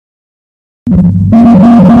On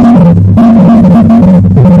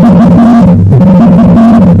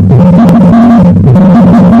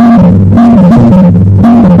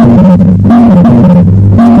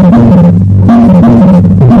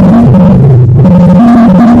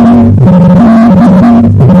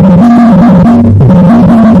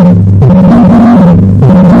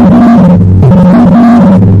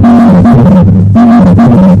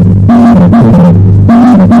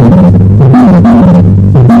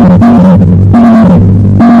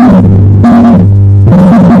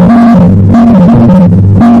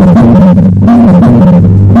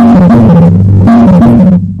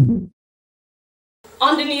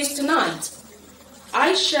the news tonight,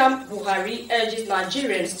 Aisha Buhari urges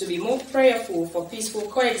Nigerians to be more prayerful for peaceful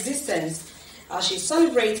coexistence as she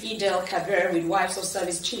celebrates Eid al-Kabir with wives of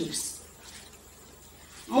service chiefs.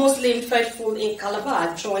 Muslim faithful in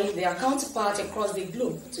Calabar joined their counterparts across the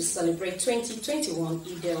globe to celebrate 2021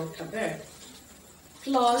 Eid al-Kabir.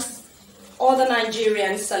 Plus, other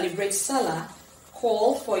Nigerians celebrate Salah,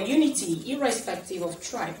 call for unity irrespective of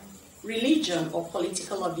tribe, religion, or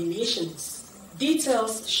political affiliations.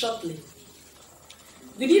 Details shortly.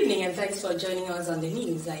 Good evening and thanks for joining us on the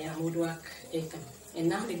news. I am Uduak Ekan. And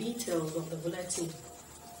now the details of the bulletin.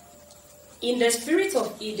 In the spirit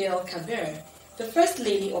of Eid al-Kabir, the First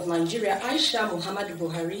Lady of Nigeria, Aisha Muhammadu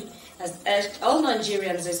Buhari, has urged all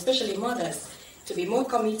Nigerians, especially mothers, to be more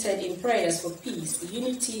committed in prayers for peace,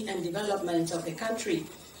 unity, and development of the country.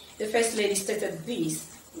 The First Lady stated this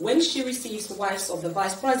when she receives wives of the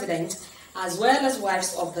Vice President, as well as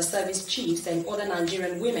wives of the service chiefs and other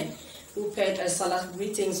Nigerian women who paid a Salah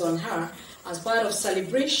greetings on her as part of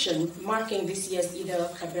celebration marking this year's Eid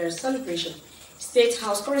al-Kabir celebration. State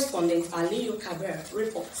House correspondent Aliyu Kabir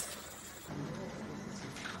reports.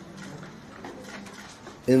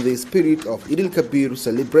 In the spirit of Eid al-Kabir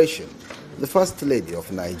celebration, the First Lady of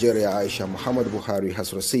Nigeria, Aisha Muhammadu Buhari,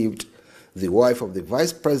 has received the wife of the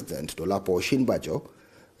Vice President, Dolapo Osinbajo,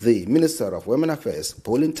 the Minister of Women Affairs,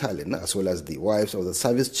 Pauline Talin, as well as the wives of the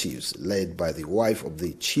service chiefs, led by the wife of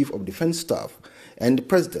the Chief of Defense Staff and the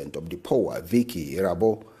President of the POA, Vicky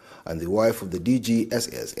Irabo, and the wife of the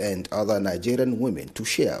DGSS and other Nigerian women to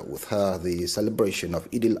share with her the celebration of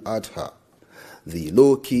Eid al-Adha. The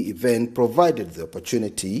low-key event provided the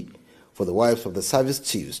opportunity for the wives of the service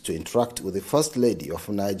chiefs to interact with the First Lady of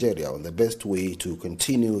Nigeria on the best way to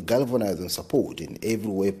continue galvanizing support in every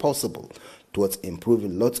way possible towards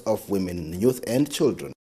improving lots of women, youth, and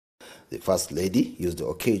children. The First Lady used the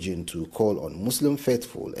occasion to call on Muslim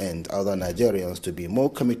faithful and other Nigerians to be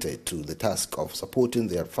more committed to the task of supporting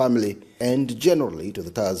their family and generally to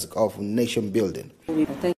the task of nation building. We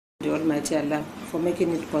thank the Almighty Allah for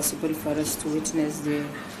making it possible for us to witness the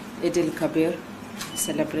Eid al-Kabir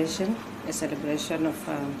celebration, a celebration of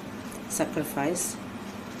sacrifice.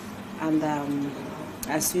 And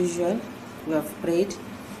as usual, we have prayed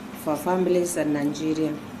for families and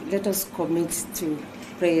Nigeria. Let us commit to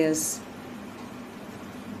prayers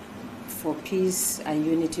for peace and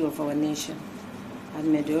unity of our nation.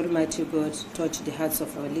 And may the Almighty God touch the hearts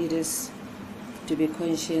of our leaders to be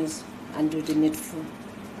conscious and do the needful.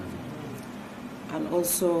 And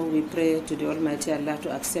also we pray to the Almighty Allah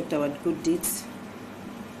to accept our good deeds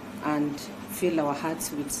and fill our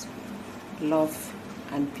hearts with love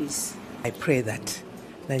and peace. I pray that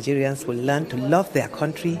Nigerians will learn to love their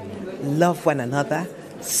country, love one another,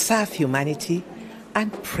 serve humanity,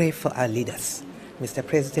 and pray for our leaders. Mr.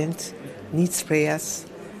 President needs prayers.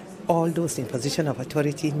 All those in position of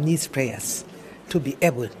authority needs prayers to be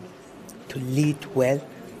able to lead well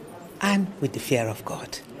and with the fear of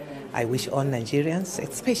God. I wish all Nigerians,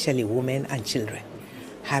 especially women and children,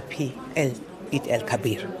 happy Eid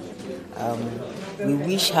al-Kabir. We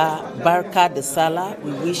wish her Baraka de Salah.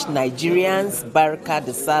 We wish Nigerians Baraka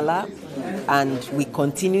de Salah. And we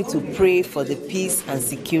continue to pray for the peace and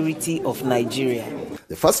security of Nigeria.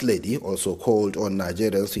 The First Lady also called on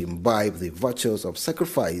Nigerians to imbibe the virtues of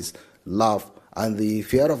sacrifice, love, and the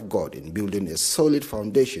fear of God in building a solid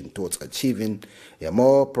foundation towards achieving a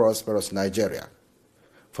more prosperous Nigeria.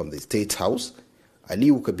 From the State House,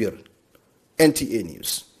 Aliyu Kabir, NTA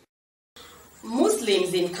News.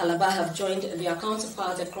 Muslims in Calabar have joined their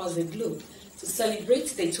counterparts across the globe to celebrate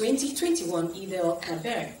the 2021 Eid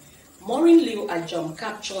al-Kabir. Maureen Liu Ajom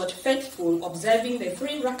captured faithful observing the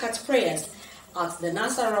 3 rakat prayers at the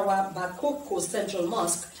Nasarawa Bakoko Central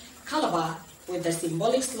Mosque, Calabar, with the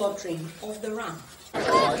symbolic slaughtering of the ram.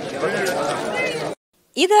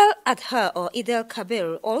 Eid al-Adha or Eid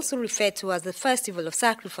al-Kabir, also referred to as the Festival of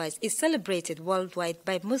Sacrifice, is celebrated worldwide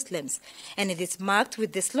by Muslims, and it is marked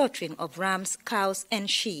with the slaughtering of rams, cows, and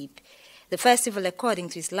sheep. The festival, according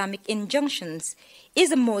to Islamic injunctions,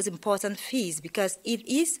 is the most important feast because it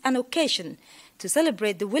is an occasion to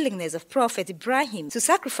celebrate the willingness of Prophet Ibrahim to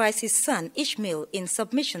sacrifice his son Ishmael in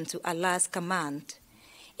submission to Allah's command.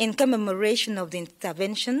 In commemoration of the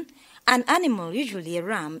intervention, an animal, usually a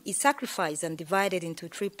ram, is sacrificed and divided into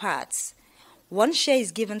 3 parts. One share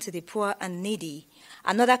is given to the poor and needy,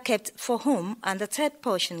 another kept for home, and the third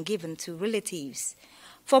portion given to relatives.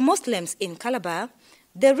 For Muslims in Calabar,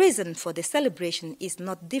 the reason for the celebration is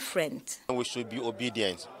not different. We should be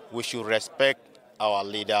obedient. We should respect our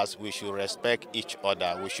leaders. We should respect each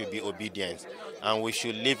other. We should be obedient. And we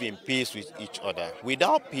should live in peace with each other.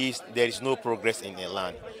 Without peace, there is no progress in the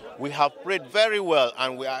land. We have prayed very well,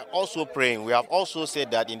 and we are also praying. We have also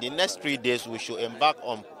said that in the next 3 days, we should embark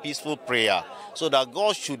on peaceful prayer so that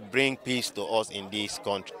God should bring peace to us in this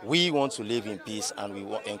country. We want to live in peace, and we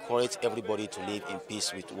encourage everybody to live in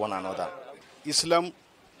peace with one another. Islam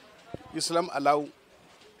allow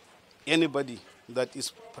anybody that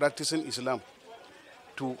is practicing Islam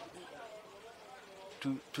to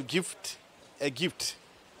gift a gift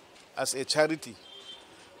as a charity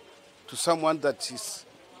to someone that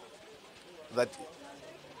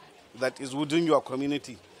is within your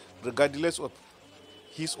community, regardless of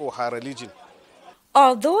his or her religion.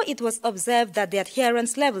 Although it was observed that the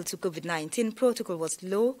adherence level to COVID-19 protocol was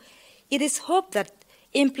low, it is hoped that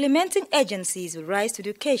implementing agencies will rise to the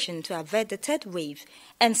occasion to avert the 3rd wave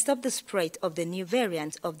and stop the spread of the new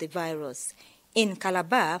variant of the virus. In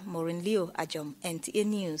Calabar, Maureen Leo Ajom, NTA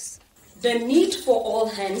News. The need for all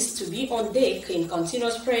hands to be on deck in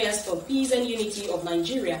continuous prayers for peace and unity of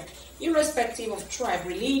Nigeria, irrespective of tribe,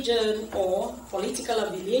 religion, or political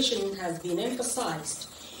affiliation, has been emphasized.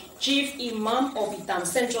 Chief Imam of Itam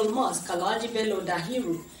Central Mosque, Alhaji Bello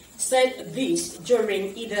Dahiru, said this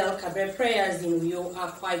during Nta Calabar prayers in Uyo,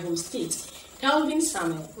 Akwa Ibom State. Calvin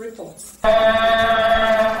Samuel reports.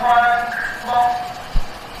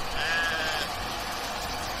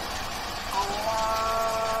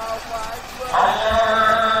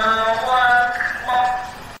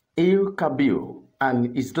 Nta Calabar,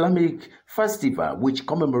 an Islamic festival which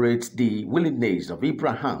commemorates the willingness of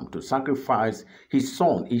Abraham to sacrifice his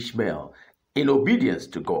son Ishmael in obedience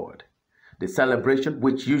to God. The celebration,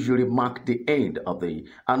 which usually marked the end of the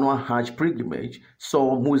annual Hajj pilgrimage,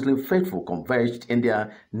 saw Muslim faithful converged in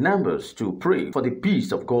their numbers to pray for the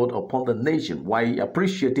peace of God upon the nation while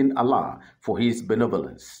appreciating Allah for his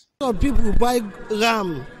benevolence. Some people buy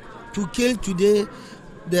ram to kill today,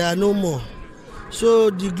 there are no more. So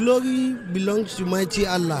the glory belongs to mighty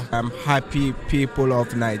Allah. I'm happy, people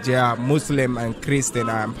of Nigeria, Muslim and Christian,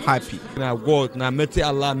 I'm happy. Now God, now may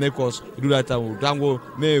Allah make us do that.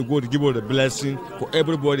 May God give us the blessing for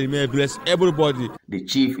everybody, may bless everybody. The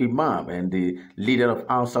chief imam and the leader of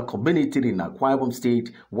Hausa community in Akwa Ibom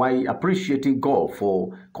State, while appreciating God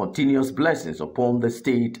for continuous blessings upon the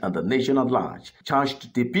state and the nation at large,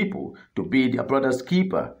 charged the people to be their brother's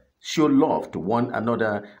keeper, show love to one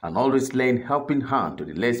another, and always lend helping hand to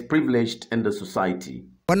the less privileged in the society.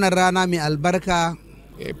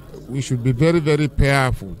 We should be very, very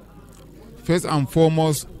prayerful. First and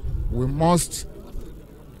foremost, we must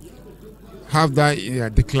have that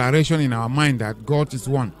declaration in our mind that God is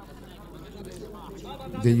one.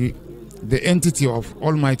 The entity of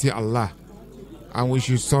Almighty Allah. And we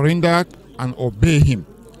should surrender and obey Him.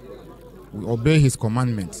 We obey His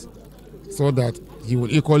commandments so that He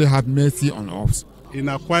will equally have mercy on us. In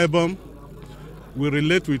Akwa Ibom, we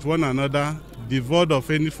relate with one another, devoid of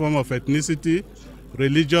any form of ethnicity,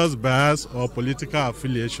 religious bias, or political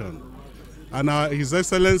affiliation. And His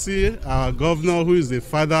Excellency, our governor, who is the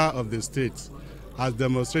father of the state, has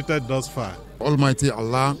demonstrated thus far. Almighty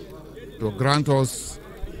Allah to grant us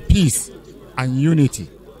peace and unity,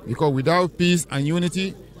 because without peace and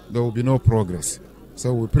unity, there will be no progress.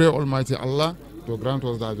 So we pray Almighty Allah to grant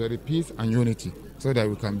us that very peace and unity, so that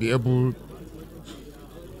we can be able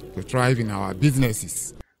to thrive in our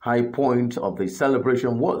businesses. High point of the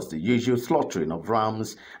celebration was the usual slaughtering of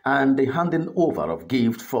rams and the handing over of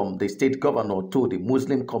gifts from the state governor to the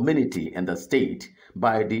Muslim community in the state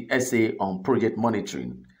by the SA on project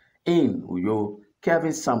monitoring. In Uyo,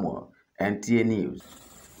 Kevin Samuel, NTA News.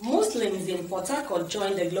 Muslims in Port Harcourt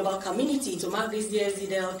joined the global community to mark this year's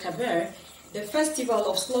Nta Calabar, the festival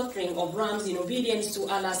of slaughtering of rams in obedience to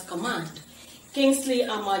Allah's command. Kingsley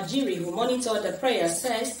Amajiri, who monitored the prayer,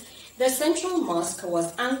 says the central mosque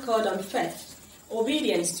was anchored on faith,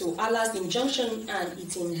 obedience to Allah's injunction and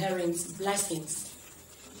its inherent blessings.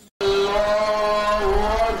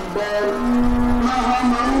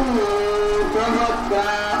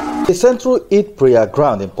 The central Eid prayer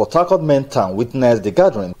ground in Port Harcourt main town witnessed the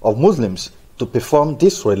gathering of Muslims to perform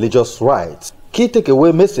these religious rites. Key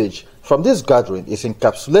takeaway message from this gathering is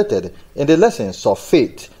encapsulated in the lessons of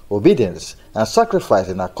faith, obedience, and sacrifice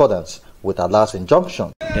in accordance with Allah's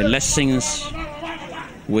injunction. The lessons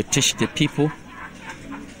we teach the people,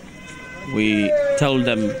 we tell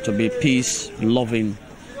them to be peace-loving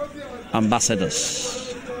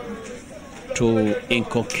ambassadors, to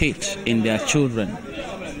inculcate in their children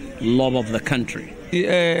love of the country.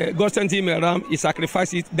 God sent him around, he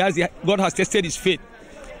sacrificed it. God has tested his faith.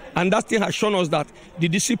 And that thing has shown us that the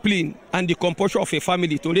discipline and the composure of a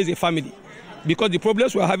family, to raise a family. Because the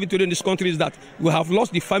problems we are having today in this country is that we have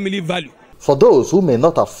lost the family value. For those who may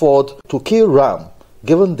not afford to kill ram,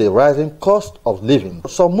 given the rising cost of living,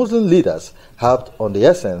 some Muslim leaders harped on the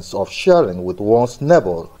essence of sharing with one's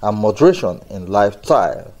neighbor and moderation in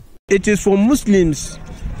lifestyle. It is for Muslims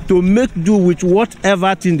to make do with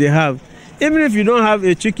whatever thing they have. Even if you don't have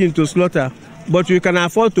a chicken to slaughter, but you can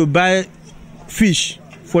afford to buy fish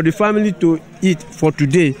for the family to eat for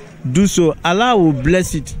today, do so. Allah will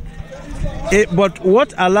bless it. But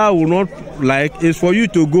what Allah will not like is for you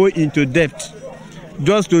to go into debt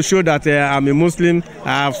just to show that I'm a Muslim,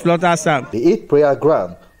 I have slaughtered some. The Eid prayer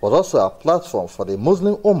ground was also a platform for the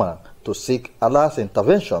Muslim Ummah to seek Allah's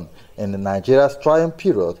intervention in Nigeria's trying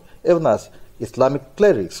period, even as Islamic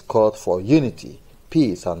clerics called for unity,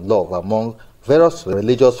 peace, and love among various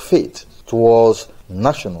religious faiths towards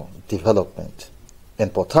national development. In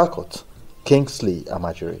Port Harcourt, Kingsley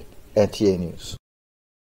Amajiri, NTA News.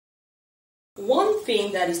 One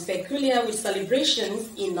thing that is peculiar with celebrations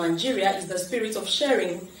in Nigeria is the spirit of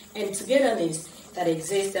sharing and togetherness that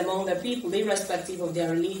exists among the people irrespective of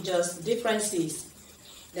their religious differences.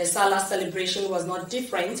 The Salah celebration was not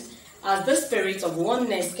different, as the spirit of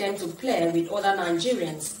oneness came to play with other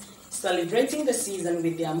Nigerians, celebrating the season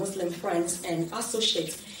with their Muslim friends and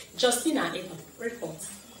associates. Justina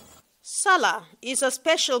reports. Salah is a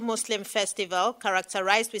special Muslim festival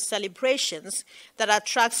characterized with celebrations that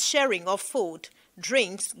attracts sharing of food,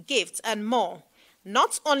 drinks, gifts, and more,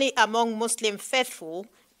 not only among Muslim faithful,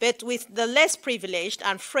 but with the less privileged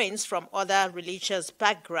and friends from other religious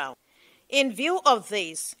backgrounds. In view of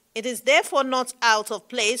this, it is therefore not out of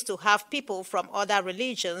place to have people from other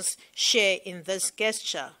religions share in this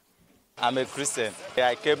gesture. I'm a Christian.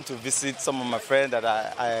 I came to visit some of my friends that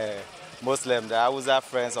are Muslim, the Hausa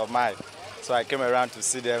friends of mine. So I came around to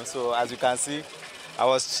see them. So as you can see, I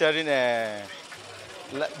was sharing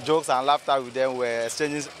jokes and laughter with them. We're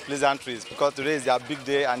exchanging pleasantries because today is their big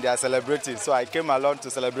day and they are celebrating. So I came along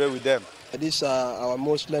to celebrate with them. These are our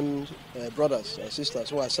Muslim brothers and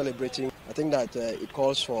sisters who are celebrating. I think that it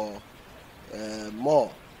calls for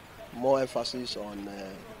more emphasis on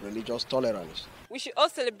religious tolerance. We should all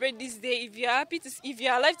celebrate this day. If you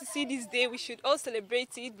are alive to see this day, we should all celebrate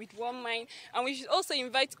it with one mind. And we should also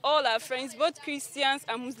invite all our friends, both Christians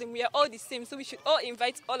and Muslims. We are all the same, so we should all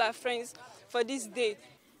invite all our friends for this day.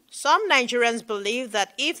 Some Nigerians believe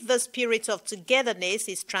that if the spirit of togetherness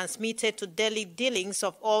is transmitted to daily dealings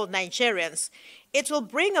of all Nigerians, it will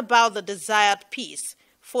bring about the desired peace,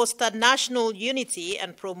 foster national unity,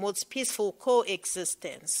 and promotes peaceful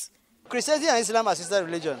coexistence. Christianity and Islam are sister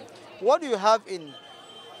religion. What you have in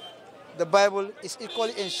the Bible is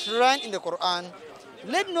equally enshrined in the Quran.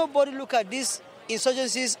 Let nobody look at these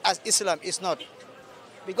insurgencies as Islam. It's not.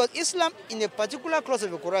 Because Islam, in a particular clause of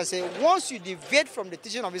the Quran, says once you deviate from the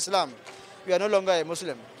teaching of Islam, you are no longer a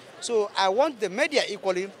Muslim. So I want the media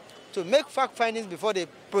equally to make fact findings before they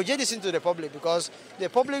project this into the public, because the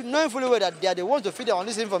public, knowing fully well that they are the ones to feed on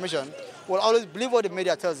this information, will always believe what the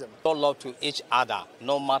media tells them. Show love to each other,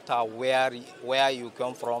 no matter where you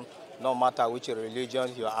come from, no matter which religion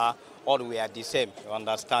you are, all we are the same, you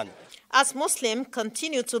understand? As Muslims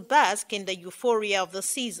continue to bask in the euphoria of the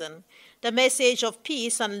season, the message of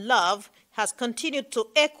peace and love has continued to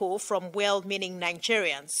echo from well-meaning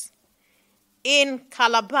Nigerians. In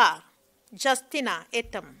Calabar, Justina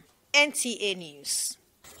Etam, NTA News.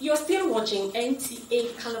 You're still watching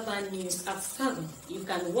NTA Calabar News at 7. You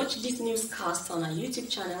can watch this newscast on our YouTube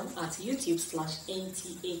channel at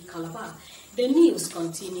youtube.com/NTA Calabar. The news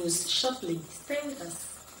continues shortly. Stay with us.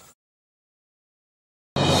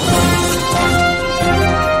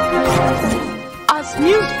 As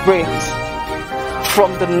news breaks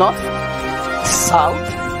from the north, south,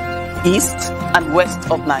 east, and west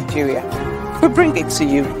of Nigeria, we bring it to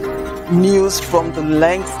you. News from the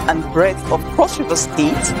length and breadth of Cross River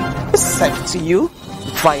State is sent to you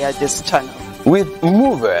via this channel. With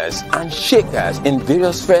movers and shakers in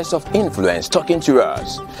various spheres of influence talking to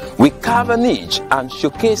us, we carve a niche and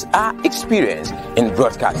showcase our experience in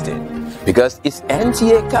broadcasting, because it's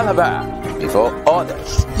NTA Calabar before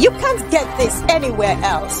others. You can't get this anywhere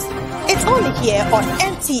else. It's only here on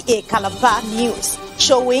Nta Calabar News,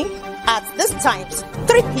 showing at this times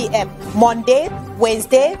 3 p.m. Monday,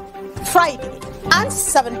 Wednesday, Friday, and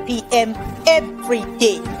 7 p.m. every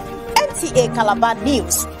day. Nta Calabar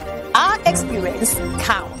News. Our experience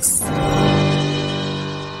counts.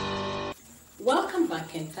 Welcome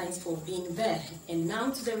back and thanks for being there. And now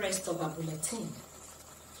to the rest of our bulletin.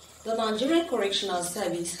 The Nigerian Correctional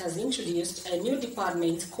Service has introduced a new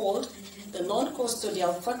department called the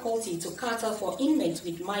Non-Custodial Faculty to cater for inmates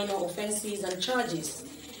with minor offenses and charges.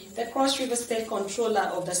 The Cross River State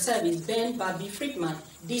Controller of the service, Ben Babi Friedman,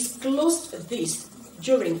 disclosed this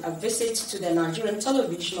during a visit to the Nigerian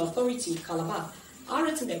Television Authority, Calabar.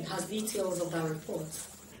 Aretendek has details of that report.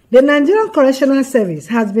 The Nigerian Correctional Service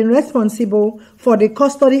has been responsible for the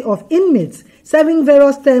custody of inmates serving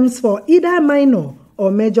various terms for either minor or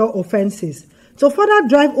major offenses. To further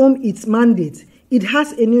drive home its mandate, it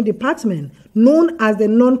has a new department known as the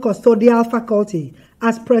Non-Custodial Faculty,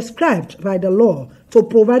 as prescribed by the law, to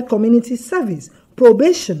provide community service,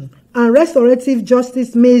 probation, and restorative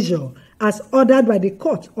justice measure as ordered by the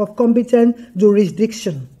court of competent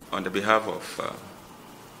jurisdiction. On the behalf of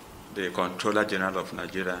the Controller General of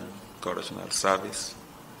Nigeria Correctional Service,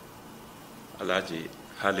 Alhaji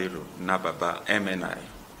Haliru Nababa, MNI,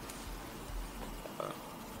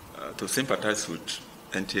 to sympathize with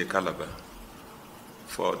Nta Calabar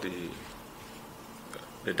for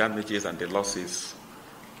the damages and the losses,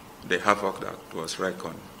 the havoc that was wreaked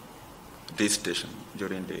on this station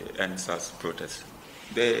during the NSAS protest.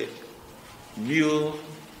 The new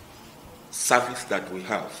service that we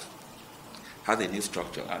have has a new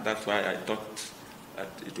structure, and that's why I thought that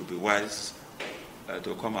it would be wise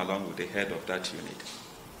to come along with the head of that unit.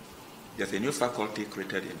 There's a new faculty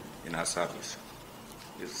created in our service.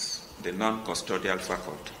 It's the non-custodial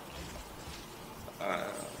faculty.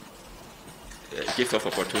 It gives us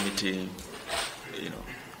opportunity,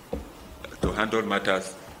 to handle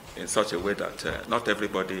matters in such a way that not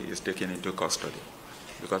everybody is taken into custody,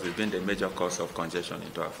 because it's been the major cause of congestion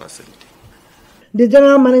into our facility. The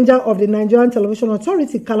general manager of the Nigerian Television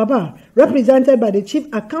Authority, Calabar, represented by the chief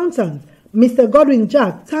accountant, Mr. Godwin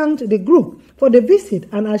Jack, thanked the group for the visit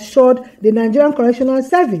and assured the Nigerian Correctional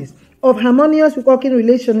Service of harmonious working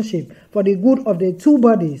relationship for the good of the two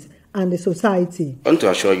bodies and the society. I want to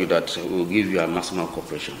assure you that we will give you a maximum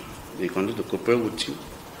cooperation. We continue to cooperate with you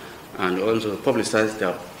and also publicize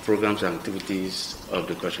the programs and activities of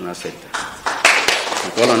the correctional sector.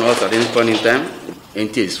 We call on us at any point in time.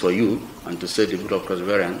 Nta is for you and to serve the good of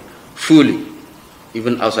perseverance fully,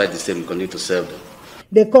 even outside the state. We continue to serve them.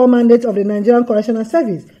 The core mandate of the Nigerian Correctional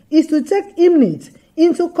Service is to take inmates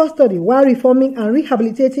into custody while reforming and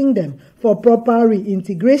rehabilitating them for proper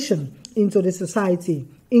reintegration into the society.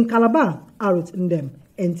 In Calabar, Arut Ndem,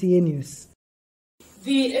 NTA News.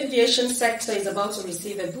 The aviation sector is about to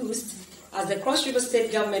receive a boost as the Cross River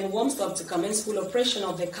State government warms up to commence full operation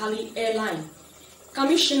of the Cali airline.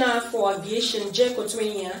 Commissioner for Aviation, Jeko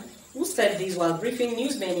Twenya, who said this while briefing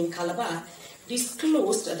newsmen in Calabar,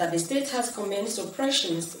 disclosed that the state has commenced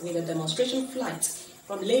operations with a demonstration flight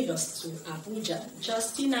from Lagos to Abuja.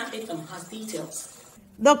 Justina Etham has details.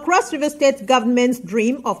 The Cross River State government's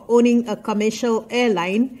dream of owning a commercial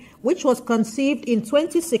airline, which was conceived in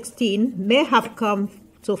 2016, may have come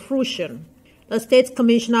to fruition. The State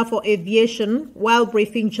Commissioner for Aviation, while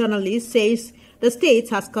briefing journalists, says the state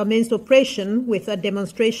has commenced operation with a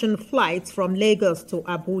demonstration flight from Lagos to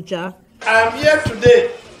Abuja. I am here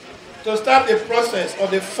today to start the process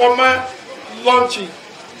of the formal launching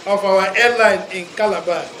of our airline in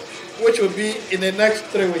Calabar, which will be in the next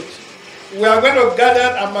 3 weeks. We are going to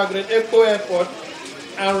gather at Margaret Echo Airport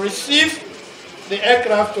and receive the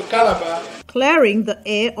aircraft to Calabar. Clearing the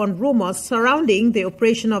air on rumors surrounding the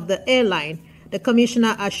operation of the airline, the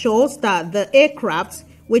Commissioner assures that the aircrafts,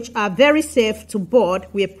 which are very safe to board,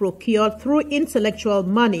 were procured through intellectual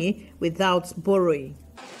money without borrowing.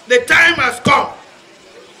 The time has come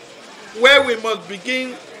where we must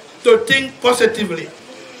begin to think positively.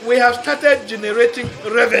 We have started generating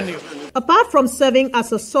revenue. Apart from serving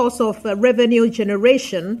as a source of revenue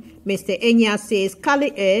generation, Mr. Enya says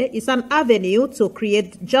Cali Air is an avenue to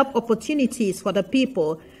create job opportunities for the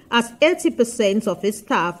people, as 80% of its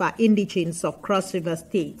staff are indigenes of Cross River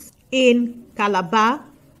State. In Calabar,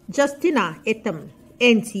 Justina Etham,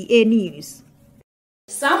 NTA News.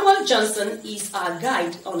 Samuel Johnson is our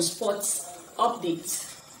guide on sports updates.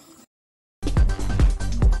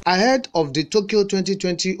 Ahead of the Tokyo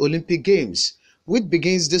 2020 Olympic Games, which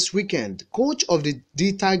begins this weekend, coach of the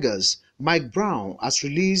D Tigers, Mike Brown, has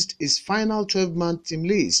released his final 12-man team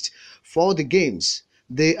list for the Games.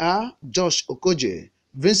 They are Josh Okoje,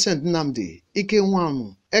 Vincent Nnamdi, Ike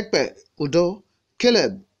Nwamu, Ekpe Udo,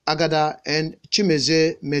 Caleb Agada, and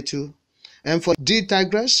Chimeze Metu. And for D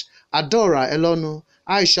Tigress, Adora Elonu,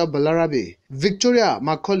 Aisha Balarabe, Victoria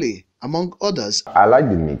Macaulay, among others. I like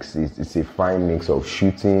the mix. It's a fine mix of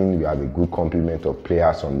shooting. We have a good complement of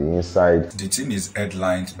players on the inside. The team is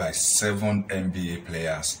headlined by 7 NBA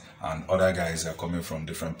players, and other guys are coming from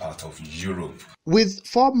different parts of Europe. With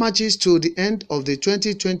 4 matches to the end of the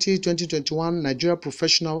 2020-2021 Nigeria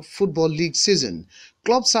Professional Football League season,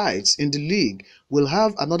 club sides in the league will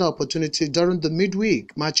have another opportunity during the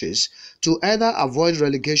midweek matches to either avoid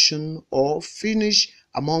relegation or finish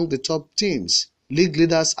among the top teams. League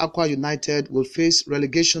leaders Aqua United will face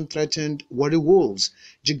relegation-threatened Warri Wolves.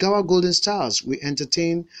 Jigawa Golden Stars will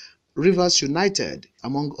entertain Rivers United,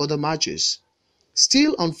 among other matches.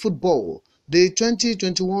 Still on football, the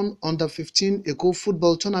 2021 Under-15 Eco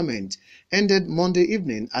Football Tournament ended Monday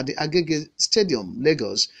evening at the Agege Stadium,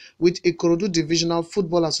 Lagos, with Ikorodu Divisional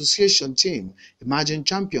Football Association team emerging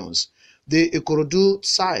champions. The Ikorodu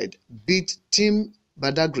side beat Team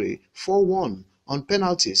Badagry 4-1 on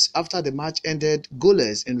penalties after the match ended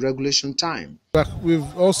goalless in regulation time.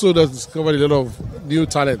 We've also discovered a lot of new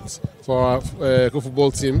talents for our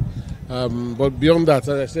football team, but beyond that, as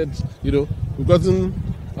I said, we've gotten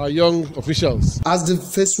our young officials. As the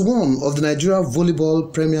phase 1 of the Nigeria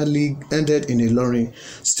Volleyball Premier League ended in Ilorin,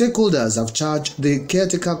 stakeholders have charged the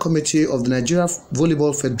caretaker committee of the Nigeria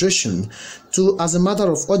Volleyball Federation to, as a matter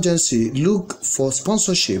of urgency, look for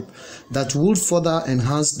sponsorship that would further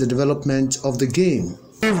enhance the development of the game.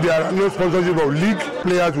 If there are no sponsorship of league,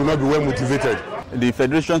 players will not be well motivated. The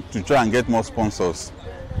federation to try and get more sponsors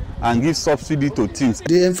and give subsidy to teams.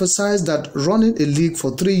 They emphasize that running a league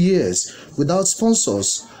for 3 years without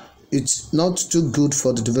sponsors, it's not too good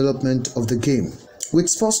for the development of the game. With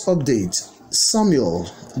sports update, Samuel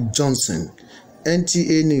Johnson,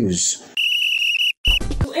 NTA News.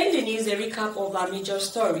 To end the news, a recap of our major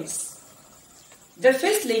stories. The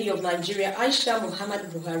First Lady of Nigeria, Aisha Muhammad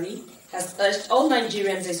Buhari, has urged all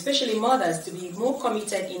Nigerians, especially mothers, to be more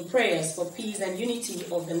committed in prayers for peace and unity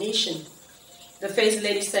of the nation. The First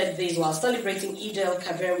Lady said this while celebrating Nta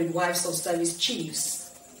Calabar with wives of service chiefs.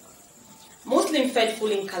 Muslim faithful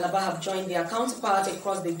in Calabar have joined their counterparts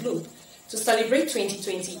across the globe to celebrate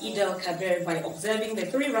 2020 Nta Calabar by observing the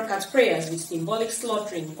 3 rakat prayers with symbolic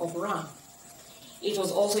slaughtering of ram. It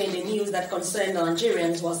was also in the news that concerned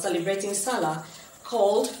Nigerians while celebrating Salah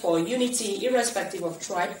called for unity irrespective of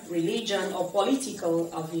tribe, religion, or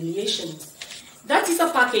political affiliations. That is a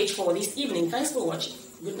package for this evening. Thanks for watching.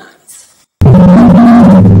 Good night.